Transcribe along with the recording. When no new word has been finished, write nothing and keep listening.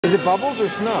Is it bubbles or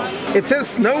snow? It says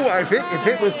snow. If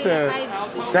it was to,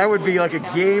 that would be like a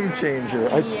game changer.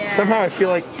 Somehow I feel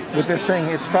like with this thing,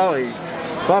 it's probably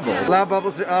bubbles. Loud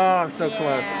bubbles. Oh, so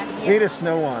close. Need a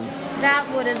snow one. That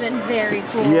would have been very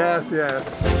cool. Yes,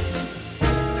 yes.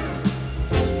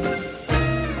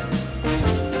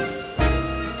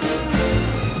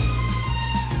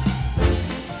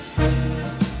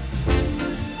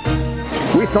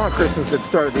 We thought Christmas had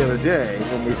started the other day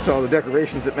when we saw the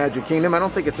decorations at Magic Kingdom. I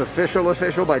don't think it's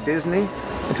official by Disney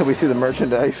until we see the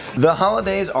merchandise. The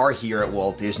holidays are here at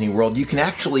Walt Disney World. You can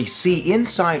actually see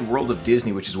inside World of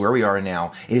Disney, which is where we are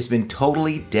now. It has been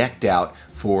totally decked out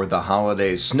for the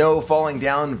holidays. Snow falling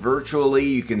down virtually.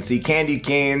 You can see candy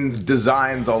canes,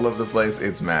 designs all over the place.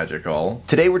 It's magical.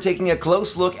 Today we're taking a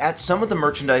close look at some of the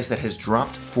merchandise that has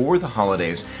dropped for the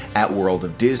holidays at World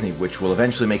of Disney, which will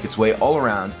eventually make its way all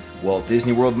around Walt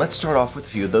Disney World. Let's start off with a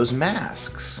few of those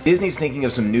masks. Disney's thinking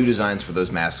of some new designs for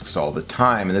those masks all the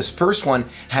time, and this first one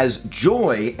has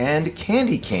joy and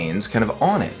candy canes kind of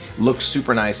on it. Looks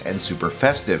super nice and super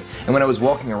festive. And when I was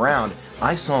walking around,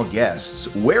 I saw guests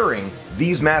wearing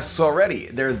these masks already.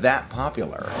 They're that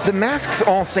popular. The masks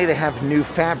all say they have new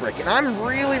fabric, and I'm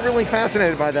really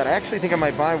fascinated by that. I actually think I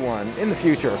might buy one in the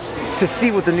future to see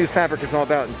what the new fabric is all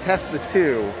about and test the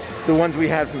two, the ones we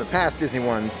had from the past Disney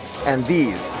ones, and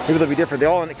these. Maybe they'll be different. They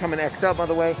all come in XL, by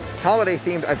the way. Holiday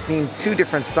themed, I've seen two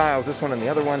different styles, this one and the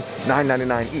other one,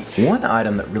 $9.99 each. One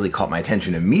item that really caught my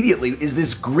attention immediately is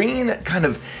this green kind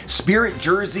of spirit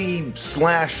jersey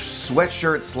slash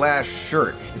sweatshirt slash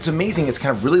shirt. It's amazing. It's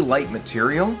kind of really light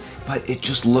material, but it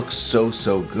just looks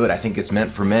so good. I think it's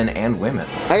meant for men and women.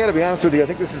 I gotta be honest with you, I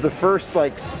think this is the first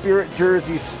like spirit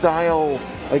jersey style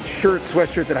like shirt,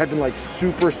 sweatshirt that I've been like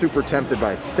super tempted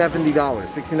by. It's $70,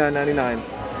 $69.99.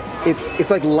 It's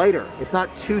like lighter. It's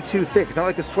not too thick. It's not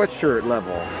like a sweatshirt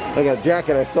level, like a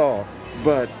jacket I saw.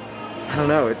 But I don't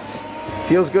know. It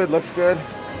feels good, looks good.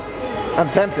 I'm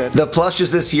tempted. The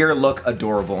plushes this year look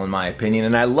adorable in my opinion,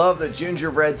 and I love the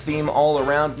gingerbread theme all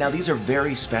around. Now these are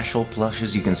very special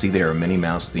plushes. You can see they are Minnie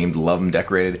Mouse themed, love them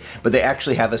decorated, but they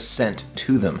actually have a scent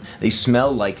to them. They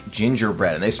smell like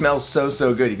gingerbread, and they smell so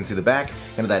good. You can see the back,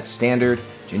 kind of that standard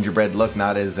gingerbread look,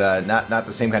 not as not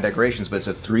the same kind of decorations, but it's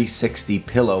a 360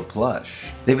 pillow plush.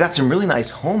 They've got some really nice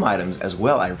home items as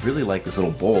well. I really like this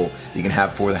little bowl that you can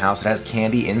have for the house. It has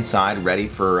candy inside, ready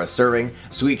for serving.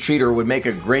 Sweet treater would make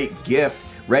a great gift,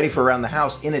 ready for around the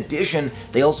house. In addition,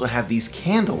 they also have these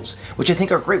candles, which I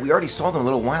think are great. We already saw them a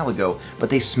little while ago, but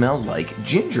they smell like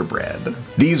gingerbread.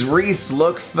 These wreaths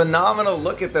look phenomenal.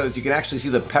 Look at those. You can actually see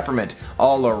the peppermint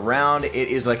all around. It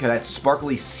is like that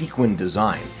sparkly sequin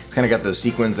design. It's kind of got those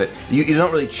sequins that you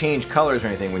don't really change colors or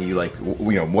anything when you like,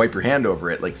 you know, wipe your hand over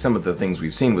it, like some of the things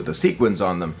we've seen with the sequins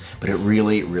on them, but it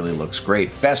really looks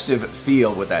great. Festive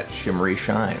feel with that shimmery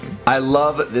shine. I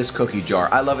love this cookie jar.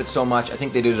 I love it so much. I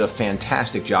think they did a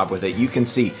fantastic job with it. You can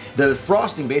see the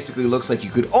frosting basically looks like you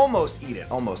could almost eat it.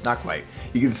 Almost, not quite.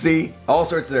 You can see all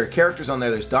sorts of their characters on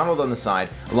there. There's Donald on the side,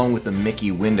 along with the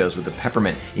Mickey windows with the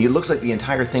peppermint. It looks like the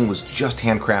entire thing was just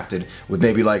handcrafted with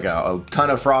maybe like a ton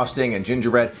of frosting and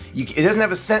gingerbread. It doesn't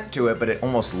have a scent to it, but it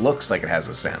almost looks like it has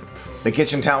a scent. The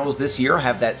kitchen towels this year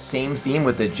have that same theme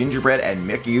with the gingerbread and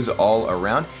Mickeys all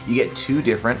around. You get two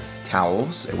different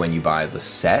towels when you buy the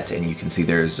set, and you can see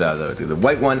there's the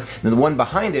white one, and then the one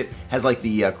behind it has like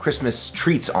the Christmas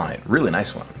treats on it. Really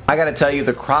nice one. I gotta tell you,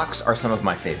 the Crocs are some of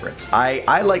my favorites.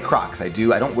 I like Crocs, I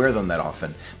do. I don't wear them that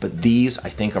often, but these I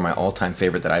think are my all-time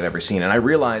favorite that I've ever seen, and I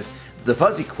realize the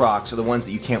fuzzy Crocs are the ones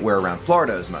that you can't wear around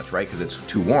Florida as much, right? Because it's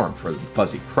too warm for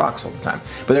fuzzy Crocs all the time.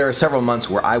 But there are several months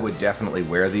where I would definitely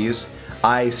wear these.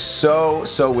 I so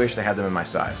wish they had them in my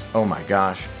size. Oh my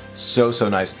gosh. So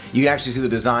nice. You can actually see the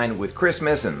design with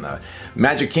Christmas and the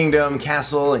Magic Kingdom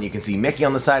castle, and you can see Mickey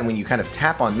on the side. When you kind of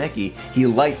tap on Mickey, he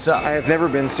lights up. I have never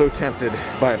been so tempted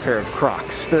by a pair of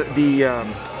Crocs. The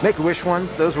Make-A-Wish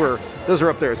ones, those are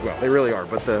up there as well. They really are.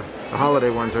 But the holiday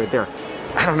ones right there,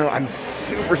 I don't know, I'm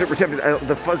super tempted.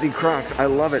 The fuzzy Crocs, I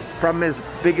love it. Problem is,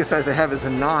 biggest size they have is a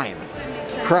 9.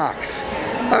 Crocs.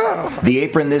 Oh. The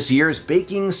apron this year is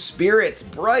Baking Spirits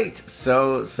Bright.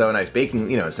 So nice.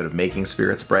 Baking, you know, instead of making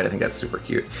spirits bright, I think that's super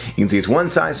cute. You can see it's one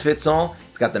size fits all.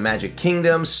 It's got the Magic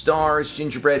Kingdom, stars,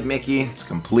 gingerbread Mickey. It's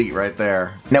complete right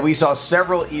there. Now we saw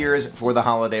several ears for the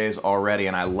holidays already,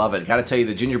 and I love it. Gotta tell you,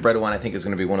 the gingerbread one I think is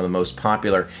gonna be one of the most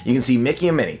popular. You can see Mickey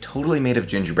and Minnie, totally made of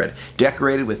gingerbread,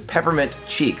 decorated with peppermint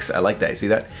cheeks. I like that, you see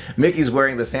that? Mickey's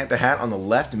wearing the Santa hat on the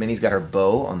left, Minnie's got her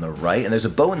bow on the right, and there's a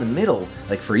bow in the middle,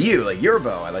 like for you, like your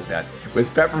bow, I like that,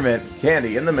 with peppermint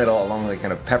candy in the middle along with a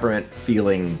kind of peppermint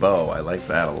feeling bow. I like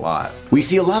that a lot. We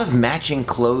see a lot of matching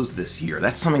clothes this year.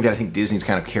 That's something that I think Disney's kind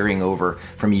kind of carrying over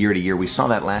from year to year. We saw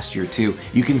that last year too.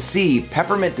 You can see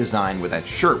peppermint design with that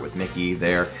shirt with Mickey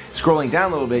there. Scrolling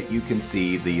down a little bit, you can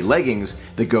see the leggings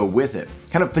that go with it.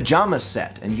 Kind of pajama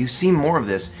set, and you see more of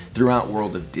this throughout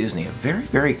World of Disney. A very,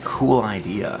 very cool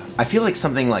idea. I feel like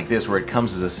something like this, where it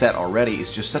comes as a set already,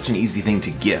 is just such an easy thing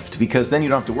to gift, because then you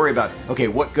don't have to worry about, okay,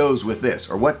 what goes with this,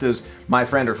 or what does my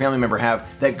friend or family member have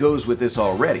that goes with this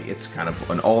already. It's kind of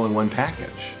an all-in-one package.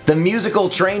 The musical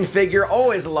train figure,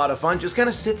 always a lot of fun, just kind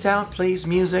of sits out, plays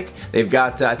music. They've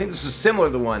got, I think this was similar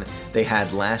to the one they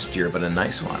had last year, but a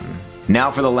nice one.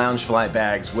 Now for the Loungefly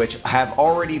bags, which have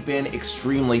already been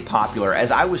extremely popular. As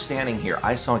I was standing here,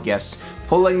 I saw guests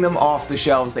pulling them off the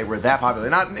shelves. They were that popular.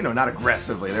 Not, not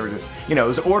aggressively. They were just, it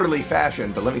was orderly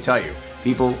fashion. But let me tell you,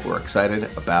 people were excited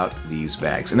about these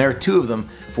bags. And there are two of them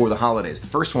for the holidays. The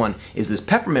first one is this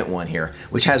peppermint one here,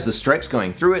 which has the stripes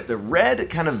going through it. The red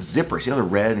kind of zipper. See how the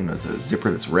red, it's a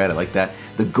zipper that's red. I like that.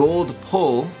 The gold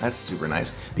pull, that's super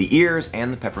nice. The ears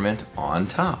and the peppermint on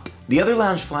top. The other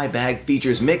Loungefly bag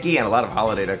features Mickey and a lot of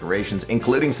holiday decorations,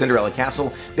 including Cinderella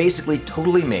Castle, basically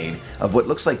totally made of what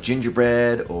looks like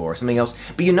gingerbread or something else.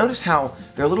 But you notice how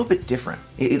they're a little bit different.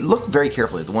 Look very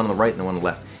carefully at the one on the right and the one on the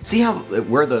left. See how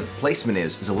where the placement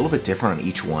is a little bit different on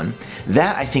each one?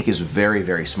 That, I think, is very,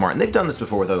 very smart. And they've done this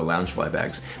before with other Loungefly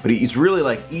bags, but it's really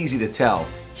like easy to tell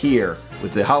here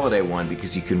with the holiday one,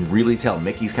 because you can really tell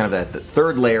Mickey's kind of at the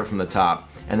third layer from the top,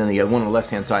 and then the one on the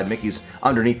left-hand side, Mickey's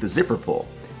underneath the zipper pull.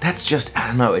 That's just, I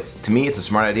don't know, to me it's a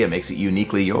smart idea. It makes it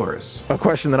uniquely yours. A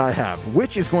question that I have,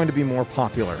 which is going to be more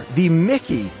popular? The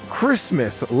Mickey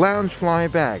Christmas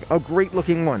Loungefly bag, a great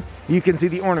looking one. You can see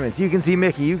the ornaments, you can see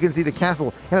Mickey, you can see the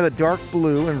castle, kind of the dark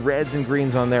blue and reds and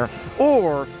greens on there,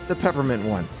 or the peppermint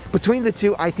one. Between the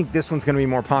two, I think this one's going to be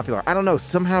more popular. I don't know,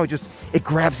 somehow it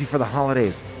grabs you for the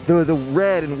holidays. The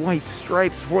red and white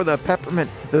stripes for the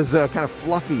peppermint, those kind of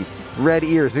fluffy red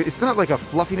ears. It's not like a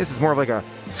fluffiness, it's more of like a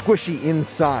squishy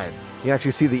inside. You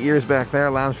actually see the ears back there.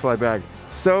 Loungefly bag,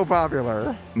 so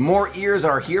popular. More ears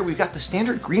are here. We've got the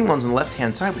standard green ones on the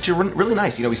left-hand side, which are really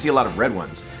nice. We see a lot of red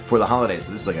ones for the holidays,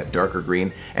 but this is like a darker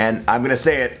green. And I'm gonna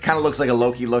say it kind of looks like a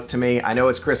Loki look to me. I know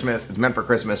it's Christmas, it's meant for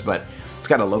Christmas, but it's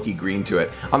got a Loki green to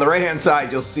it. On the right-hand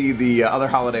side, you'll see the other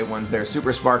holiday ones there,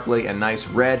 super sparkly and nice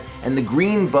red. And the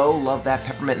green bow, love that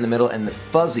peppermint in the middle, and the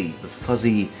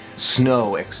fuzzy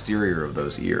snow exterior of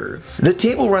those ears. The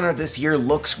table runner this year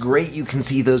looks great. You can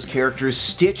see those characters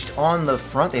stitched on the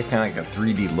front. They have kind of like a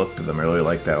 3D look to them. I really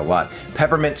like that a lot.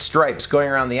 Peppermint stripes going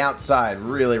around the outside.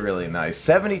 Really, really nice.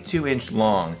 72-inch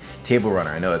long table runner.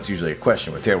 I know that's usually a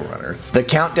question with table runners. The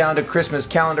countdown to Christmas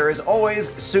calendar is always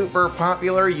super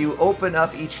popular. You open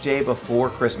up each day before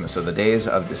Christmas, so the days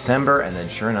of December, and then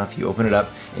sure enough, you open it up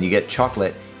and you get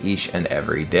chocolate each and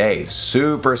every day.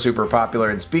 Super, super popular.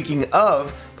 And speaking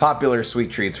of popular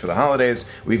sweet treats for the holidays,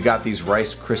 we've got these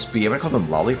Rice Krispie, I'm gonna call them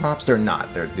lollipops. They're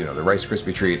not. They're, the Rice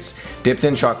Krispie treats dipped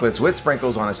in chocolates with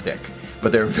sprinkles on a stick.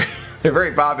 But they're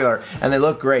very popular and they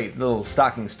look great. Little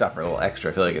stocking stuffer, a little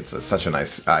extra. I feel like it's such a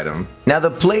nice item. Now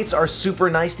the plates are super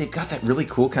nice. They've got that really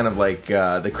cool kind of like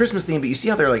the Christmas theme, but you see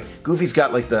how they're like, Goofy's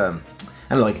got like the,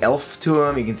 I don't know, like elf to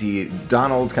them. You can see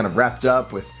Donald's kind of wrapped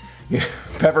up with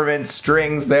peppermint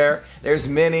strings there. There's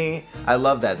Minnie. I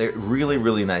love that. They're really,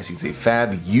 really nice. You can see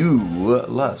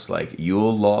fabulous, like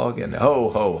Yule log and ho,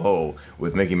 ho, ho,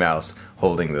 with Mickey Mouse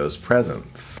holding those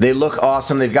presents. They look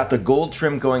awesome. They've got the gold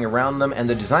trim going around them, and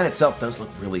the design itself does look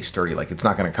really sturdy, like it's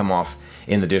not going to come off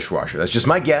in the dishwasher. That's just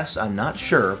my guess. I'm not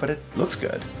sure, but it looks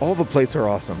good. All the plates are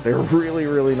awesome. They're really,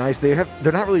 really nice. They're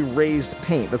not really raised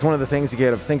paint. That's one of the things you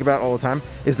got to think about all the time,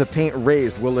 is the paint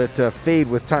raised? Will it fade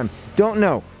with time? Don't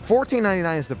know.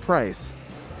 $14.99 is the price.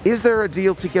 Is there a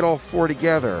deal to get all four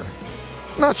together?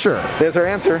 Not sure. There's our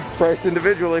answer. Priced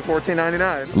individually,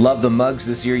 $14.99. Love the mugs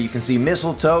this year. You can see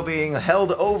mistletoe being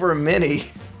held over Minnie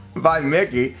by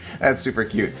Mickey. That's super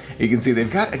cute. You can see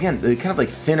they've got, again, the kind of like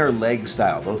thinner leg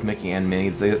style, both Mickey and Minnie.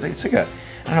 It's like a,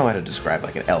 I don't know how to describe,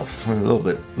 like an elf, a little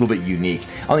bit unique.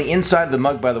 On the inside of the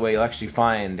mug, by the way, you'll actually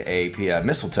find a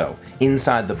mistletoe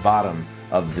inside the bottom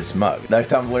of this mug. The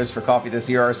tumblers for coffee this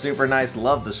year are super nice.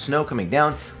 Love the snow coming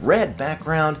down. Red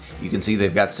background. You can see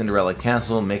they've got Cinderella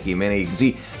Castle, Mickey, Minnie. You can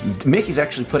see Mickey's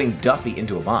actually putting Duffy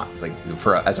into a box, like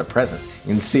as a present.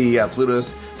 You can see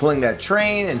Pluto's pulling that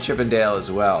train, and Chip and Dale as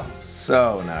well.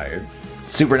 So nice.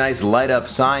 Super nice light up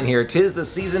sign here. 'Tis the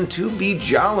season to be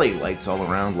jolly. Lights all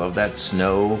around. Love that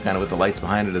snow, kind of with the lights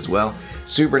behind it as well.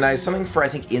 Super nice. Something for, I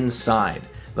think, inside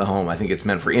the home. I think it's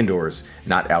meant for indoors,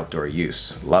 not outdoor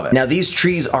use. Love it. Now these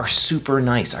trees are super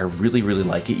nice. I really, really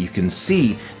like it. You can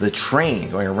see the train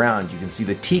going around. You can see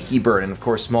the tiki bird and of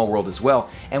course Small World as well.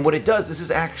 And what it does, this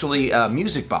is actually a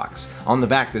music box. On the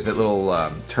back there's that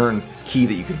little turn key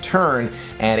that you can turn,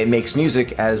 and it makes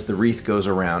music as the wreath goes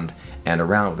around and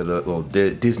around with the little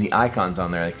Disney icons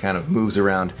on there. It kind of moves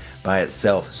around by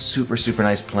itself. Super, super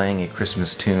nice, playing a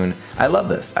Christmas tune. I love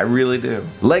this, I really do.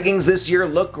 Leggings this year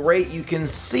look great. You can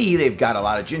see they've got a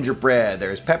lot of gingerbread,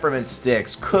 there's peppermint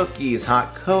sticks, cookies,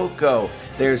 hot cocoa,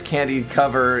 there's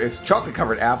chocolate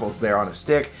covered apples there on a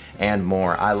stick, and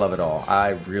more. I love it all. I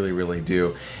really, really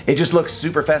do. It just looks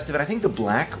super festive, and I think the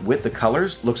black with the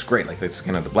colors looks great. Like this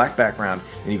kind of the black background,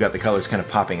 and you've got the colors kind of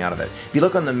popping out of it. If you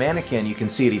look on the mannequin, you can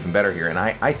see it even better here, and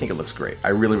I think it looks great. I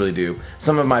really, really do.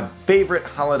 Some of my favorite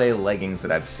holiday leggings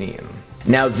that I've seen.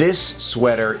 Now this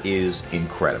sweater is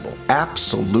incredible.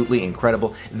 Absolutely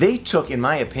incredible. They took, in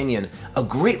my opinion, a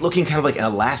great looking kind of like an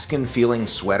Alaskan feeling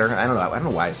sweater. I don't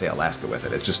know why I say Alaska with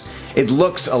it. It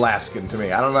looks Alaskan to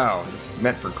me. I don't know. It's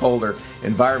meant for colder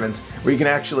environments where you can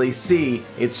actually see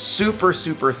it's super,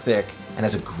 super thick and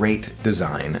has a great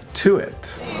design to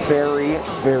it. Very,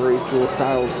 very cool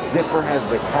style. Zipper has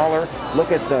the collar.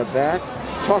 Look at the back.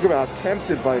 Talk about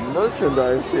tempted by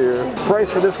merchandise here. Price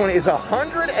for this one is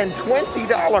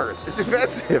 $120. It's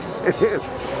expensive. It is.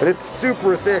 But it's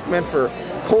super thick, meant for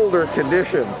colder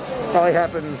conditions. Probably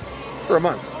happens for a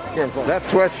month here in Florida. That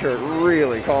sweatshirt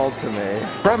really called to me.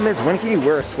 Problem is, when can you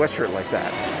wear a sweatshirt like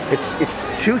that?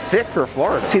 It's too thick for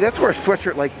Florida. See, that's where a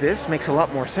sweatshirt like this makes a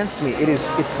lot more sense to me.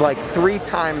 It's like 3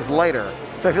 times lighter.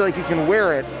 So I feel like you can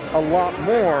wear it a lot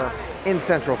more in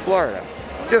Central Florida.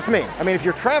 Just me. I mean, if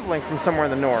you're traveling from somewhere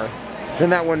in the north, then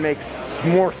that one makes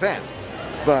more sense.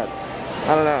 But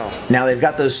I don't know. Now they've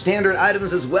got those standard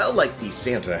items as well, like the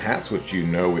Santa hats, which you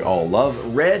know we all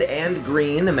love. Red and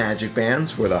green magic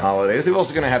bands for the holidays. They're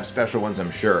also going to have special ones,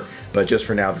 I'm sure. But just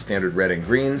for now, the standard red and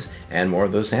greens and more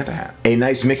of those Santa hats. A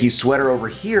nice Mickey sweater over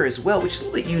here as well, which is a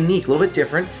little bit unique, a little bit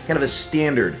different. Kind of a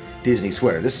standard Disney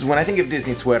sweater. This is when I think of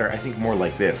Disney sweater, I think more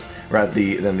like this, rather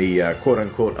than the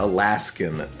quote-unquote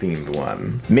Alaskan themed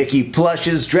one. Mickey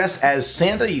plushes dressed as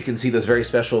Santa. You can see those very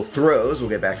special throws. We'll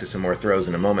get back to some more throws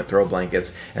in a moment, throw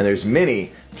blankets. And there's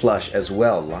Minnie plush as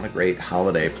well. A lot of great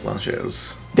holiday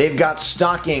plushes. They've got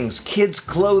stockings, kids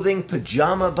clothing,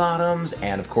 pajama bottoms,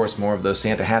 and of course more of those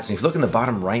Santa hats. And if you look in the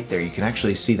bottom right there, you can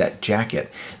actually see that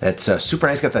jacket. That's super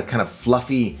nice, got that kind of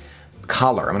fluffy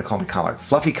collar. I'm going to call it a collar.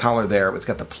 Fluffy collar there. It's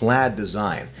got the plaid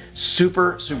design.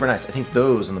 Super, super nice. I think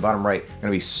those on the bottom right are going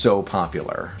to be so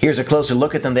popular. Here's a closer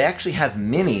look at them. They actually have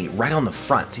Minnie right on the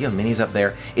front. See how Minnie's up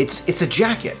there? It's a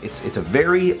jacket. It's a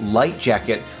very light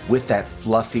jacket with that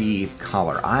fluffy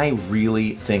collar. I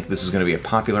really think this is going to be a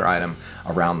popular item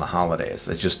around the holidays.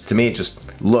 To me, it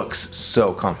just looks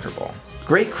so comfortable.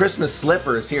 Great Christmas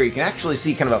slippers here. You can actually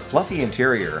see kind of a fluffy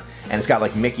interior, and it's got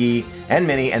like Mickey and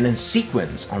Minnie and then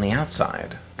sequins on the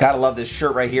outside. Gotta love this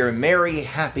shirt right here. Merry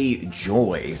Happy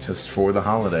Joy, just for the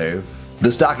holidays.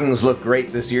 The stockings look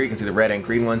great this year. You can see the red and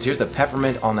green ones. Here's the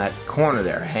peppermint on that corner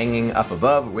there, hanging up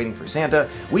above, waiting for Santa.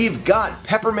 We've got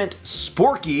Peppermint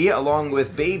Sporky along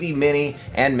with Baby Minnie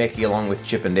and Mickey along with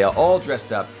Chip and Dale, all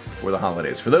dressed up for the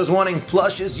holidays. For those wanting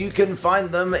plushes, you can find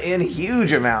them in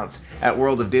huge amounts at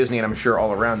World of Disney, and I'm sure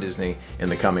all around Disney in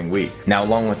the coming week. Now,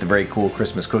 along with the very cool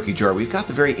Christmas cookie jar, we've got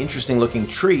the very interesting looking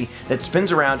tree that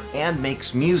spins around and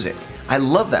makes music. I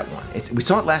love that one. We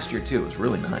saw it last year too. It was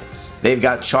really nice. They've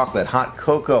got chocolate, hot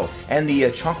cocoa, and the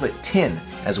chocolate tin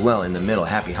as well in the middle.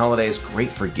 Happy holidays,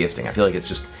 great for gifting. I feel like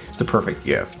it's the perfect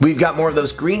gift. We've got more of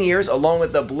those green ears along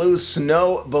with the blue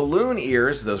snow balloon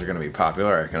ears. Those are going to be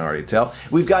popular, I can already tell.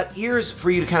 We've got ears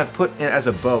for you to kind of put as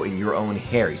a bow in your own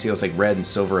hair. You see those like red and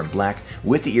silver and black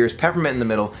with the ears, peppermint in the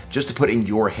middle, just to put in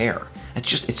your hair.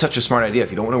 It's such a smart idea.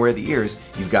 If you don't want to wear the ears,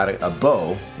 you've got a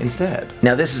bow instead.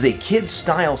 Now this is a kids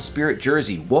style spirit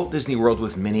jersey, Walt Disney World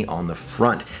with Minnie on the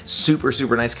front. Super,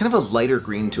 super nice. Kind of a lighter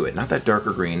green to it, not that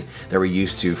darker green that we're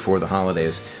used to for the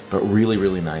holidays, but really,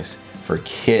 really nice for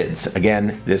kids.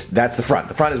 Again, that's the front.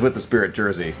 The front is with the spirit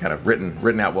jersey, kind of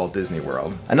written out Walt Disney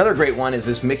World. Another great one is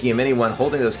this Mickey and Minnie one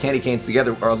holding those candy canes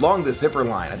together or along the zipper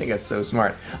line. I think that's so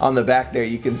smart. On the back there,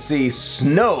 you can see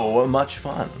snow, much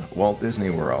fun, Walt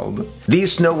Disney World.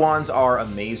 These snow wands are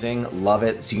amazing. Love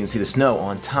it. So you can see the snow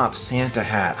on top, Santa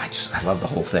hat. I love the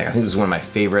whole thing. I think this is one of my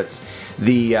favorites.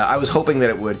 I was hoping that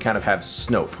it would kind of have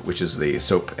Snope, which is the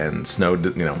soap and snow,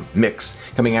 mix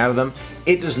coming out of them.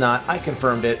 It does not. I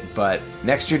confirmed it, but but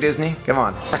next year, Disney, come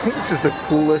on. I think this is the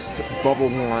coolest bubble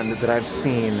one that I've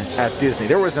seen at Disney.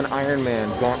 There was an Iron Man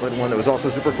gauntlet one that was also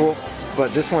super cool,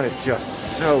 but this one is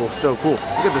just so cool. Look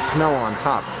at the snow on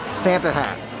top. Santa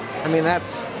hat. I mean,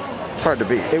 it's hard to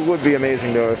beat. It would be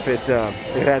amazing though if it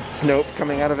had Snope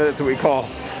coming out of it. It's what we call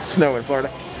snow in Florida.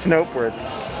 Snope, where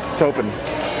it's soap,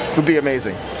 and would be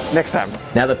amazing. Next time.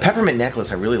 Now the peppermint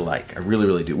necklace I really like. I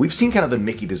really do. We've seen kind of the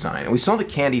Mickey design, and we saw the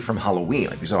candy from Halloween.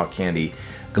 Like we saw a candy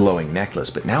glowing necklace,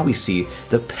 but now we see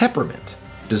the peppermint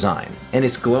design, and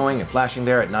it's glowing and flashing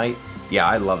there at night. Yeah,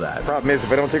 I love that. Problem is,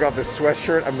 if I don't take off this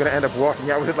sweatshirt, I'm gonna end up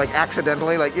walking out with it like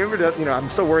accidentally. Like you ever do, you know, I'm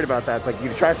so worried about that. It's like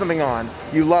you try something on,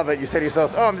 you love it, you say to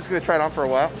yourself, oh, I'm just gonna try it on for a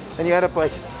while, and you end up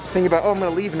like thinking about, oh, I'm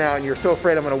gonna leave now, and you're so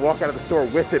afraid I'm gonna walk out of the store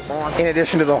with it on. In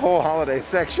addition to the whole holiday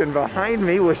section behind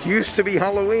me, which used to be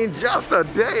Halloween just a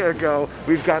day ago,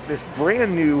 we've got this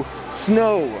brand new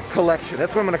snow collection.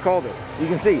 That's what I'm gonna call this. You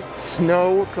can see,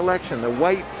 snow collection, the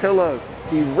white pillows,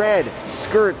 the red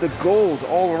skirt, the gold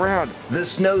all around. The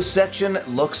snow section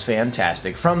looks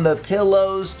fantastic. From the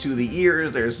pillows to the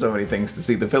ears, there's so many things to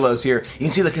see. The pillows here, you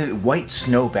can see the white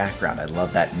snow background. I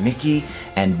love that. Mickey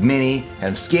and Minnie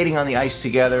and skating on the ice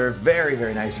together. Very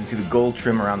nice. You can see the gold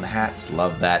trim around the hats.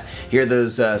 Love that. Here are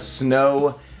those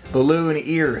snow balloon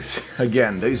ears.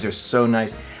 Again, these are so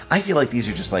nice. I feel like these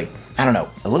are just like, I don't know,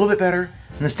 a little bit better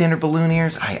than the standard balloon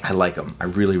ears. I like them. I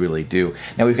really do.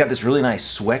 Now we've got this really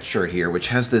nice sweatshirt here, which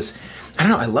has this, I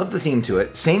don't know, I love the theme to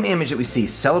it. Same image that we see,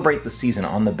 celebrate the season,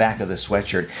 on the back of the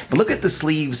sweatshirt. But look at the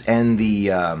sleeves and the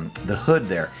hood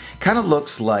there. Kind of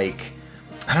looks like,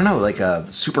 I don't know, like a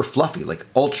super fluffy, like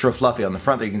ultra fluffy. On the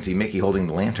front there you can see Mickey holding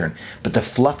the lantern, but the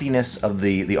fluffiness of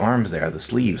the arms there, the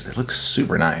sleeves, they look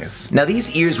super nice. Now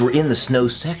these ears were in the snow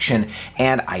section,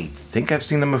 and I think I've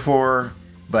seen them before,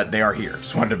 but they are here.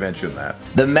 Just wanted to mention that.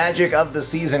 The magic of the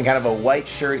season, kind of a white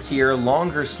shirt here,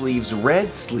 longer sleeves,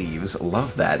 red sleeves,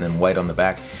 love that, and then white on the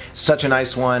back. Such a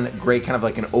nice one, great, kind of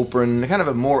like an open, kind of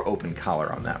a more open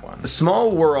collar on that one.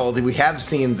 Small World, we have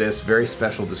seen this very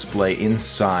special display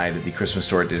inside the Christmas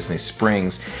store at Disney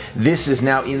Springs. This is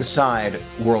now inside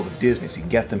World of Disney, so you can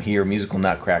get them here, musical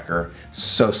nutcracker,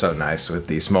 so nice with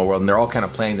the Small World, and they're all kind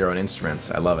of playing their own instruments.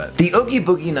 I love it. The Oogie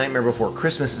Boogie Nightmare Before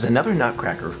Christmas is another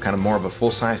nutcracker, kind of more of a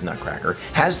full-size nutcracker,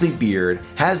 has the beard,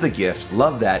 has the gift,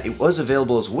 love that. It was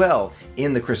available as well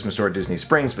in the Christmas store at Disney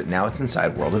Springs, but now it's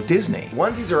inside World of Disney.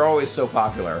 Onesies are always so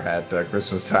popular at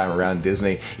Christmas time around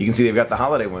Disney. You can see they've got the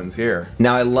holiday ones here.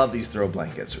 Now I love these throw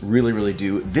blankets, really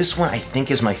do. This one I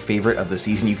think is my favorite of the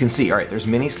season. You can see, all right, there's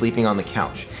Minnie sleeping on the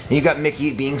couch, and you've got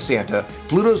Mickey being Santa,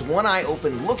 Pluto's one eye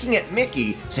open looking at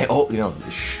Mickey, saying, oh, you know,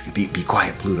 shh, be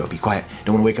quiet, Pluto, be quiet.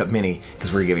 Don't want to wake up Minnie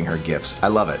because we're giving her gifts. I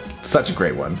love it. Such a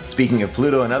great one. Speaking of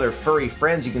Pluto and other furry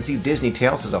friends, you can see Disney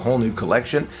Tales has a whole new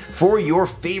collection for your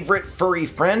favorite furry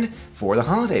friend for the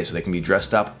holidays, so they can be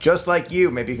dressed up just like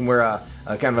you. Maybe you can wear a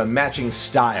kind of a matching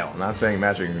style. I'm not saying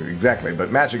matching exactly,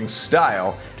 but matching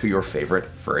style to your favorite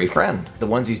furry friend. The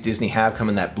onesies Disney have come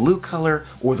in that blue color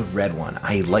or the red one.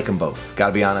 I like them both.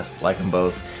 Gotta be honest, like them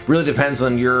both. Really depends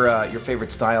on your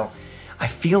favorite style. I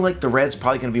feel like the red's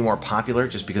probably gonna be more popular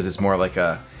just because it's more like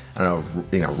a, I don't know,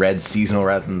 you know, red seasonal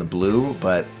rather than the blue,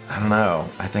 but I don't know.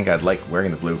 I think I'd like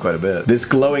wearing the blue quite a bit. This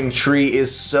glowing tree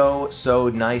is so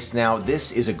nice. Now,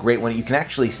 this is a great one. You can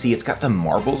actually see it's got the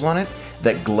marbles on it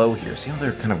that glow here. See how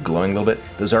they're kind of glowing a little bit?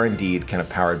 Those are indeed kind of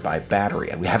powered by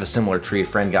battery. We have a similar tree a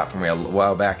friend got from me a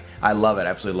while back. I love it,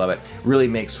 absolutely love it. Really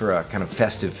makes for a kind of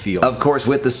festive feel. Of course,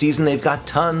 with the season, they've got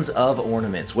tons of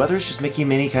ornaments. Whether it's just Mickey and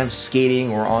Minnie kind of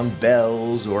skating or on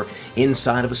bells or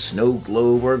inside of a snow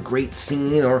globe or a great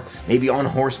scene or maybe on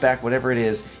horseback, whatever it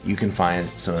is, you can find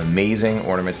some amazing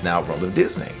ornaments now at World of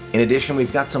Disney. In addition,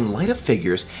 we've got some light up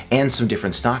figures and some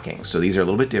different stockings. So these are a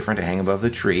little bit different to hang above the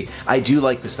tree. I do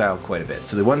like the style quite a bit.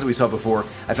 So the ones that we saw before,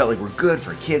 I felt like were good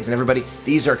for kids and everybody.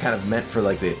 These are kind of meant for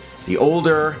like the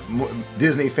older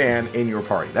Disney fan in your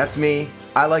party. That's me.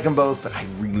 I like them both, but I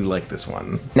really like this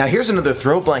one. Now here's another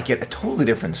throw blanket, a totally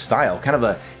different style, kind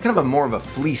of a more of a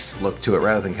fleece look to it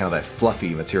rather than kind of that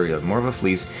fluffy material, more of a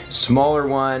fleece, smaller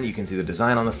one. You can see the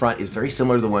design on the front is very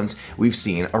similar to the ones we've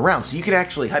seen around. So you could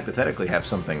actually hypothetically have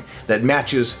something that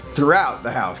matches throughout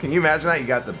the house. Can you imagine that? You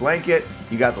got the blanket,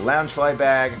 you got the Loungefly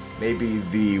bag, maybe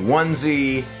the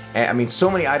onesie. I mean, so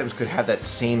many items could have that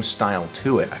same style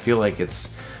to it. I feel like it's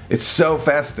It's so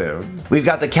festive. We've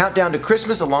got the countdown to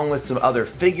Christmas along with some other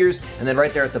figures, and then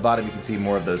right there at the bottom you can see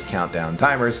more of those countdown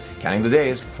timers, counting the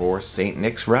days before St.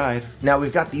 Nick's ride. Now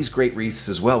we've got these great wreaths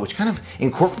as well, which kind of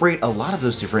incorporate a lot of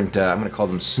those different, I'm going to call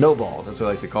them snowballs, that's what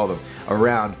I like to call them,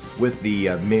 around with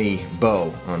the mini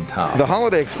bow on top. The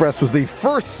Holiday Express was the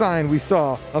first sign we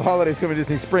saw of holidays coming to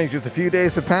Disney Springs. Just a few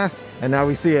days have passed, and now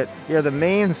we see it. Yeah, the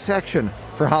main section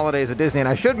for holidays at Disney. And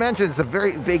I should mention it's a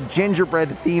very big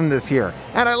gingerbread theme this year.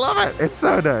 And I love it. It's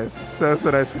so nice. So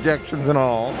nice. Projections and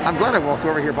all. I'm glad I walked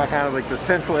over here by kind of like the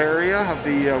central area of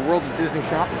the World of Disney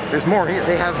shop. There's more here.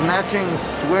 They have matching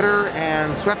sweater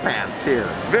and sweatpants here.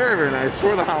 Very nice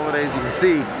for the holidays. You can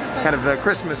see kind of the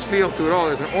Christmas feel to it all.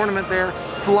 There's an ornament there,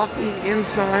 fluffy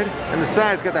inside, and the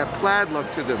sides got that plaid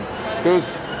look to them.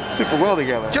 Goes super well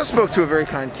together. Just spoke to a very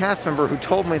kind cast member who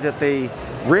told me that they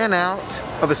ran out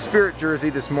of a Spirit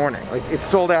jersey this morning. Like, it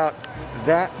sold out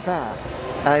that fast.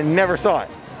 I never saw it.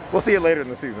 We'll see it later in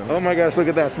the season. Oh my gosh, look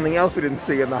at that. Something else we didn't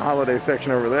see in the holiday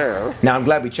section over there. Now I'm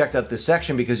glad we checked out this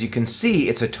section because you can see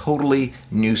it's a totally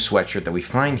new sweatshirt that we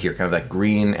find here. Kind of that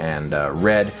green and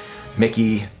red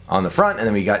Mickey on the front, and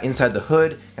then we got inside the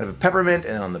hood kind of a peppermint,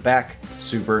 and on the back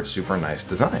super nice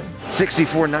design.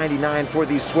 $64.99 for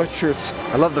these sweatshirts.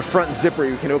 I love the front zipper.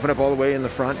 You can open up all the way in the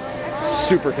front.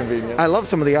 Super convenient. I love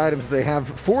some of the items they have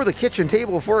for the kitchen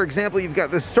table. For example, you've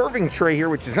got this serving tray here,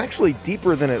 which is actually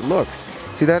deeper than it looks.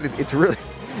 See that? It's really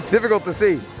difficult to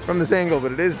see from this angle,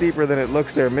 but it is deeper than it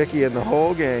looks there. Mickey and the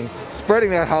whole gang spreading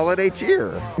that holiday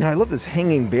cheer. Now I love this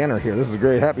hanging banner here. This is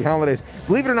great. Happy holidays.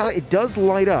 Believe it or not, it does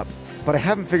light up, but I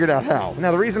haven't figured out how.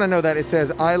 Now the reason I know that, it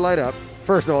says I light up.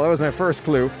 First of all, that was my first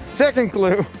clue. Second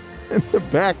clue, in the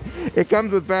back, it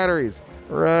comes with batteries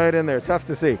right in there. Tough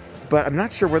to see, but I'm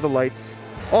not sure where the lights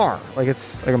are. Like,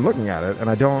 it's like I'm looking at it and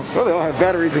I don't. Well, they all have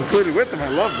batteries included with them. I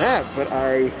love that, but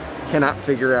I cannot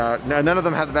figure out. None of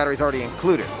them have the batteries already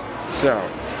included, so,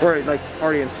 or like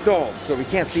already installed, so we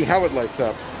can't see how it lights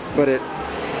up, but it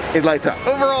lights up.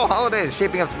 Overall, holiday is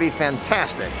shaping up to be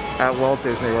fantastic at Walt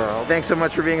Disney World. Thanks so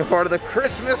much for being a part of the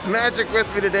Christmas magic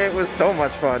with me today. It was so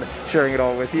much fun sharing it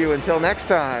all with you. Until next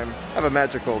time, have a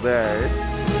magical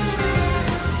day.